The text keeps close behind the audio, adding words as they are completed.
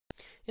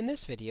In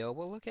this video,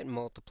 we'll look at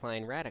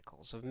multiplying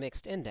radicals of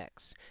mixed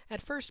index,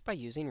 at first by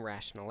using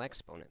rational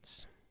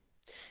exponents.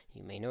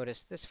 You may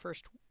notice this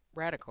first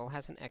radical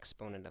has an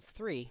exponent of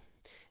 3,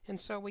 and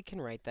so we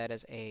can write that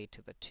as a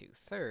to the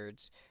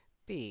 2/3,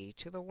 b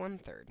to the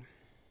 1/3.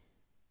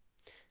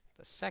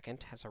 The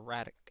second has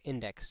a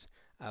index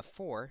of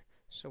 4,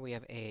 so we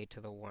have a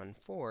to the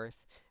 1/4,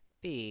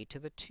 b to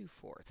the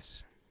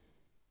 2/4.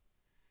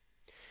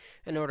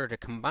 In order to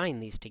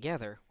combine these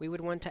together, we would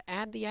want to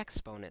add the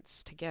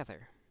exponents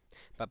together.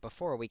 But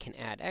before we can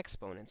add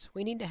exponents,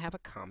 we need to have a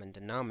common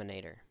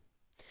denominator.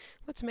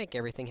 Let's make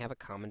everything have a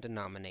common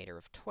denominator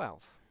of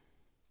 12.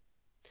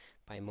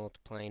 By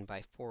multiplying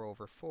by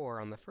 4/4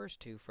 on the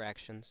first two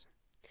fractions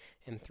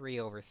and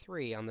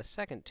 3/3 on the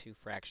second two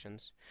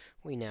fractions,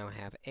 we now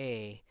have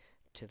a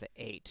to the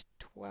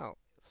 8/12,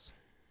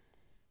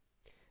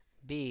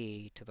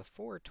 b to the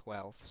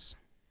 4/12,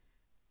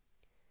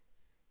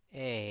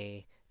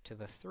 a to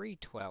the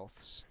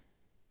 3/12,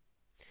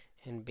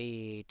 and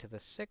b to the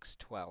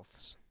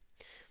 6/12.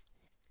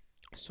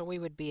 So we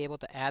would be able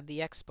to add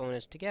the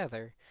exponents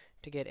together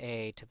to get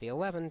a to the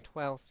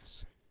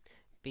 11/12,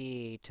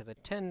 b to the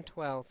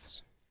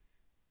 10/12,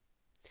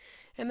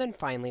 and then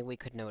finally we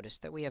could notice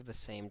that we have the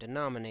same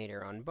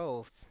denominator on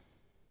both,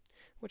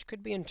 which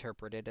could be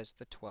interpreted as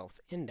the 12th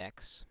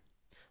index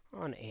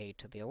on a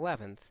to the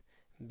 11th,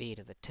 b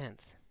to the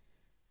 10th.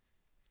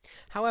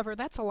 However,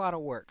 that's a lot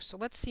of work, so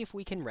let's see if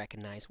we can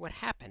recognize what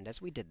happened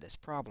as we did this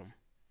problem.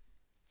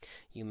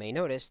 You may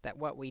notice that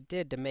what we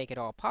did to make it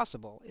all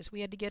possible is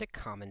we had to get a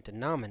common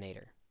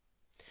denominator.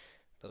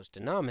 Those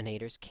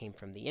denominators came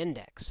from the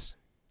index.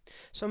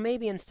 So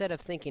maybe instead of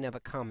thinking of a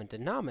common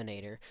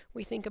denominator,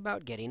 we think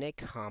about getting a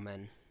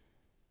common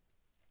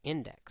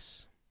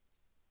index.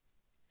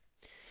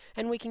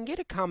 And we can get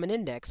a common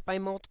index by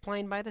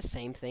multiplying by the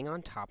same thing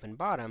on top and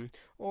bottom,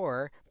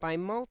 or by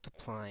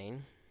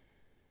multiplying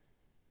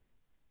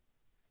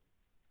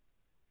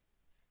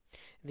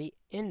the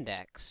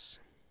index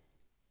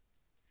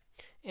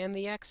and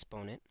the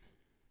exponent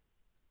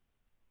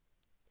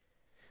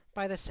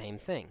by the same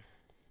thing.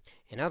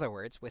 In other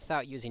words,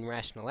 without using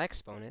rational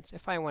exponents,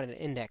 if I wanted an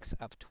index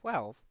of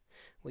 12,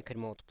 we could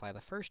multiply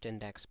the first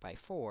index by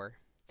 4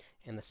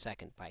 and the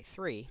second by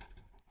 3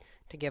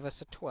 to give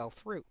us a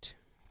 12th root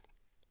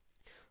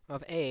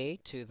of a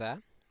to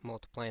the,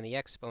 multiplying the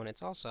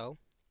exponents also,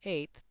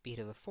 8th, b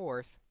to the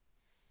 4th,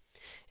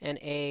 and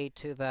a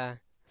to the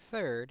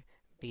 3rd,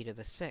 b to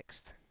the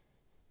 6th.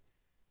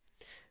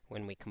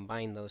 When we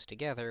combine those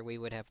together, we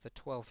would have the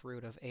 12th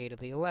root of a to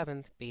the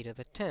 11th, b to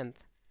the 10th,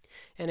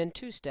 and in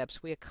 2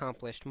 steps we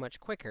accomplished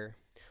much quicker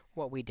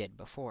what we did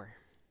before.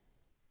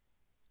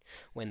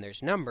 When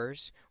there's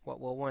numbers, what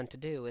we'll want to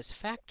do is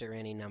factor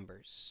any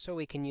numbers, so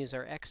we can use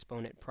our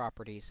exponent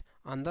properties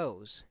on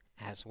those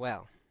as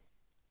well.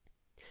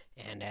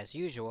 And as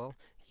usual,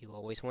 you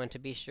always want to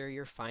be sure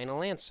your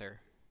final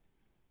answer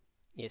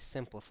is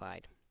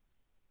simplified.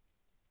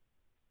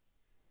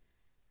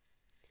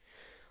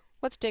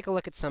 Let's take a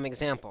look at some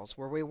examples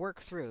where we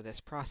work through this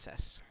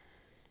process.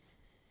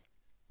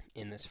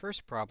 In this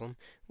first problem,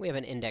 we have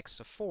an index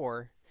of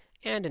 4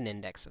 and an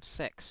index of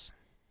 6.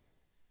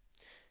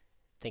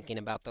 Thinking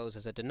about those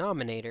as a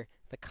denominator,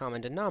 the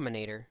common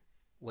denominator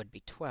would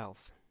be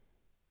 12.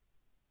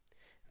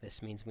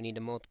 This means we need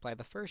to multiply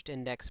the first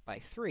index by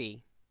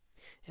 3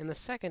 and the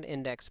second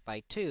index by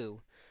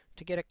 2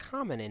 to get a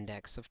common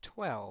index of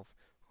 12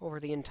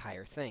 over the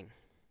entire thing.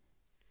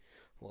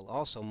 We'll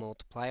also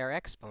multiply our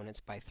exponents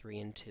by 3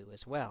 and 2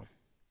 as well,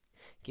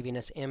 giving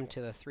us m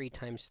to the 3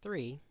 times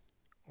 3,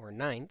 or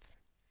 9th,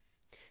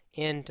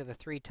 n to the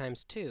 3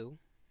 times 2,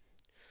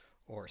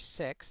 or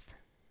 6th,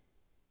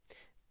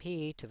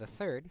 p to the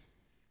 3rd,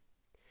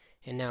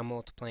 and now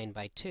multiplying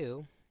by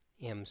 2,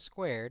 m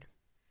squared,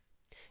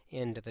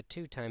 n to the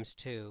 2 times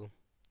 2,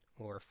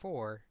 or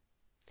 4,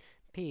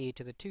 p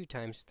to the 2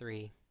 times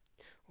 3,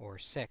 or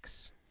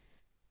 6.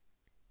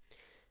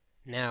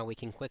 Now we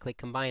can quickly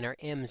combine our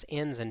m's,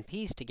 n's, and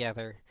p's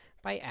together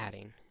by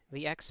adding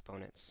the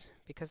exponents,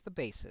 because the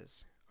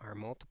bases are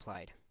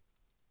multiplied.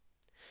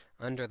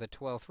 Under the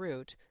 12th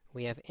root,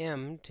 we have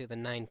m to the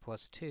 9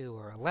 plus 2,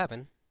 or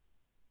 11,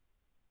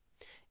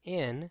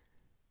 n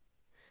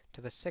to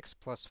the 6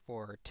 plus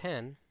 4, or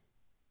 10,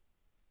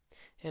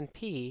 and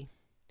p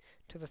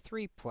to the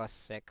 3 plus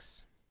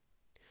 6,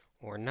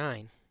 or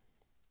 9.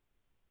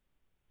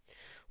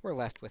 We're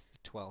left with the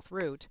 12th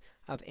root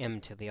of m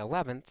to the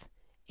 11th,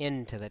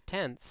 n to the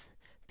 10th,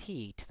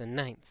 p to the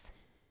 9th.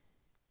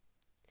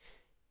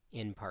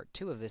 In part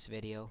 2 of this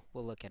video,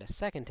 we'll look at a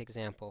second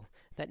example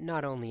that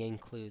not only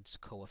includes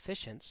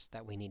coefficients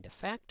that we need to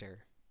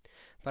factor,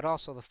 but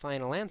also the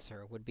final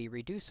answer would be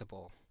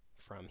reducible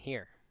from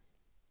here.